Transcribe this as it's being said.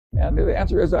And the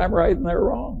answer is I'm right and they're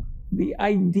wrong. The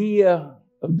idea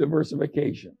of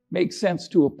diversification makes sense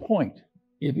to a point.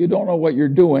 If you don't know what you're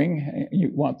doing and you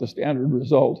want the standard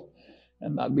result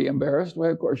and not be embarrassed,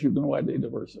 well, of course, you can widely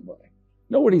diversify.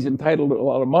 Nobody's entitled to a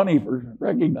lot of money for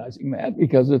recognizing that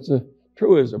because it's a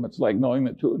truism. It's like knowing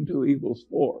that 2 and 2 equals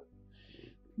 4.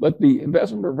 But the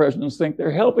investment professionals think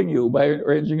they're helping you by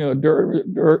arranging a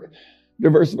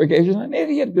diversification. An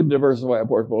idiot could diversify a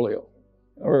portfolio,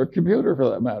 or a computer for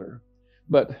that matter.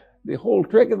 But the whole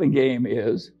trick of the game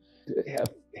is to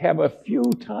have a few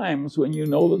times when you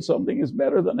know that something is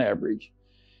better than average,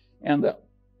 and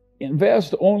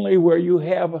invest only where you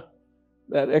have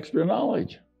that extra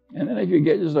knowledge. And then if you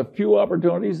get just a few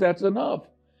opportunities, that's enough.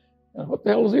 And what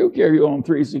the hell does you care? You own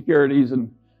 3 securities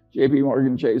and JP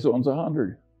Morgan Chase owns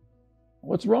 100.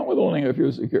 What's wrong with owning a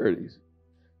few securities?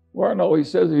 Warren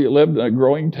always says if you lived in a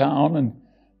growing town and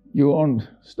you owned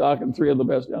stock in 3 of the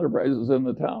best enterprises in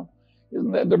the town,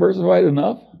 isn't that diversified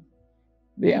enough?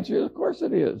 The answer is, of course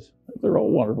it is. They're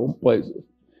all wonderful places.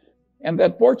 And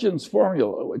that Fortune's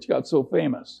formula, which got so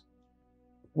famous,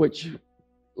 which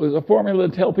was a formula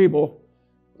to tell people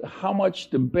how much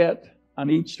to bet on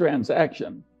each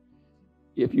transaction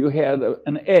if you had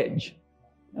an edge.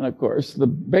 And of course, the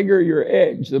bigger your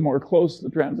edge, the more close the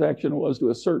transaction was to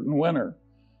a certain winner,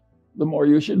 the more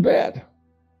you should bet.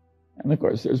 And of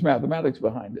course, there's mathematics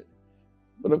behind it.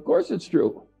 But of course it's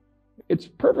true. It's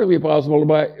perfectly possible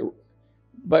to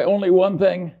buy only one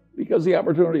thing because the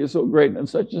opportunity is so great and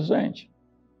such a cinch,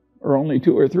 or only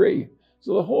 2 or 3.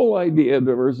 So the whole idea of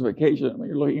diversification when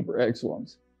you're looking for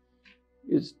excellence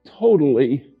is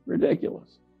totally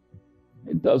ridiculous.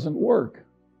 It doesn't work.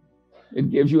 It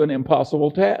gives you an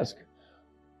impossible task.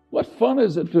 What fun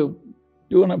is it to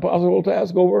do an impossible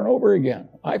task over and over again?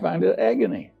 I find it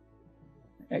agony.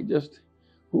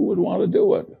 Who would want to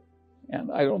do it?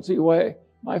 And I don't see why.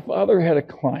 My father had a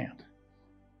client.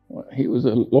 He was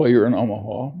a lawyer in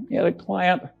Omaha. He had a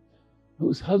client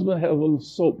whose husband had a little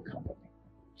soap company.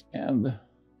 And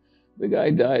the guy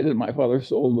died, and my father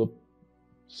sold the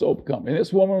soap company.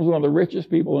 This woman was one of the richest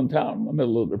people in town in the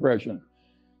middle of the Depression.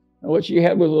 And what she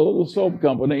had was a little soap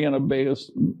company in a big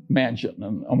mansion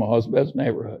in Omaha's best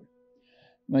neighborhood.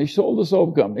 And they sold the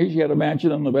soap company. She had a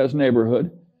mansion in the best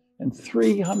neighborhood and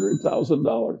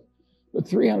 $300,000. But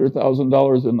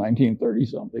 $300,000 in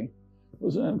 1930-something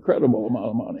was an incredible amount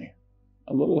of money.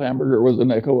 A little hamburger was a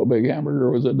nickel, a big hamburger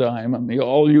was a dime, and the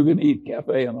all-you-can-eat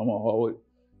cafe in Omaha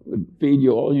would feed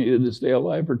you all you needed to stay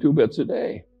alive for 2 bits a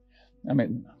day. I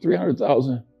mean,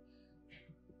 $300,000.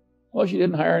 Well, she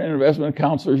didn't hire an investment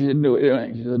counselor. She didn't do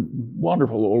anything. She's a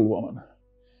wonderful old woman.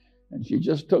 And she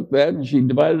just took that and she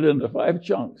divided it into 5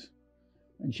 chunks.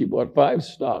 And she bought 5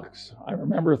 stocks. I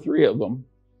remember 3 of them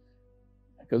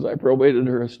because I probated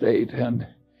her estate. And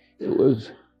it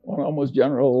was, one of them was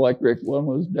General Electric, one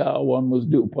was Dow, one was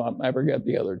DuPont, and I forget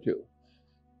the other 2.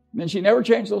 And she never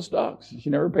changed those stocks. She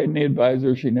never paid any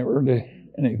advisor. She never did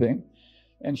anything.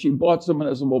 And she bought some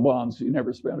municipal bonds. She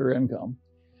never spent her income.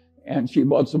 And she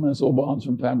bought some municipal bonds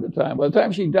from time to time. By the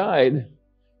time she died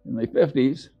in the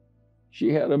 50s,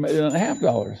 she had $1.5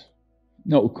 million.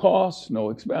 No costs, no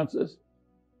expenses.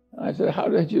 And I said, how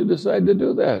did you decide to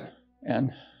do that?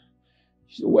 And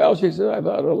she said, well, she said, I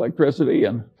thought electricity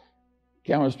and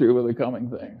chemistry were the coming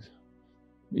things.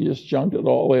 We just chunked it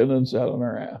all in and sat on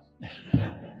her ass.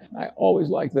 I always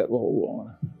liked that little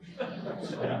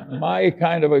woman. My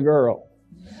kind of a girl.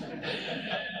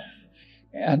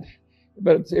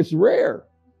 But it's rare,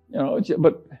 you know.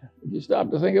 But if you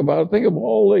stop to think about it, think of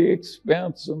all the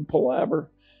expense and palaver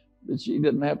that she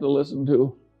didn't have to listen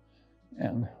to,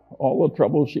 and all the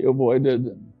trouble she avoided,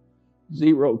 and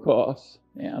 0 costs.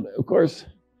 And of course,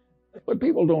 what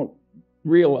people don't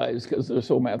realize, because they're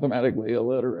so mathematically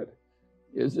illiterate,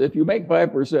 is if you make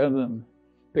 5% and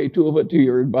pay 2 of it to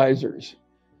your advisors,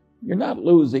 you're not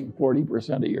losing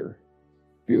 40% of your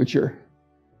future.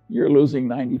 You're losing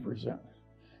 90%.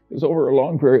 Because over a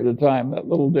long period of time, that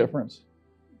little difference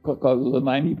causes a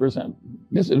 90%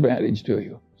 disadvantage to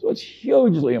you. So it's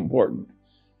hugely important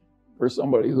for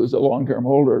somebody who's a long-term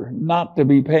holder not to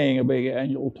be paying a big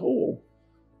annual toll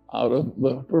out of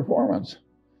the performance.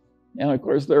 And of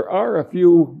course, there are a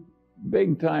few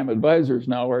big-time advisors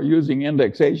now who are using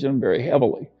indexation very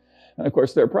heavily. And of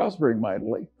course, they're prospering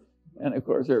mightily. And of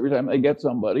course, every time they get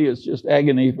somebody, it's just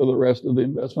agony for the rest of the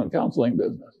investment counseling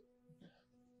business.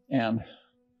 And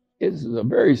this is a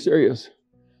very serious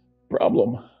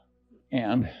problem.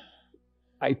 And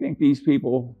I think these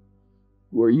people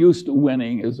who are used to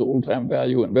winning as old-time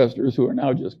value investors who are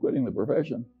now just quitting the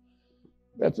profession,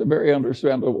 that's a very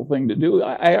understandable thing to do.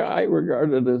 I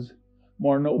regard it as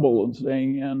more noble than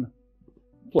staying in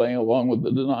playing along with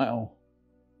the denial.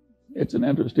 It's an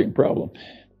interesting problem.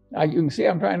 You can see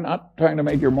I'm not trying to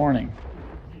make your morning.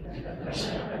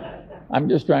 I'm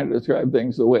just trying to describe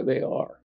things the way they are.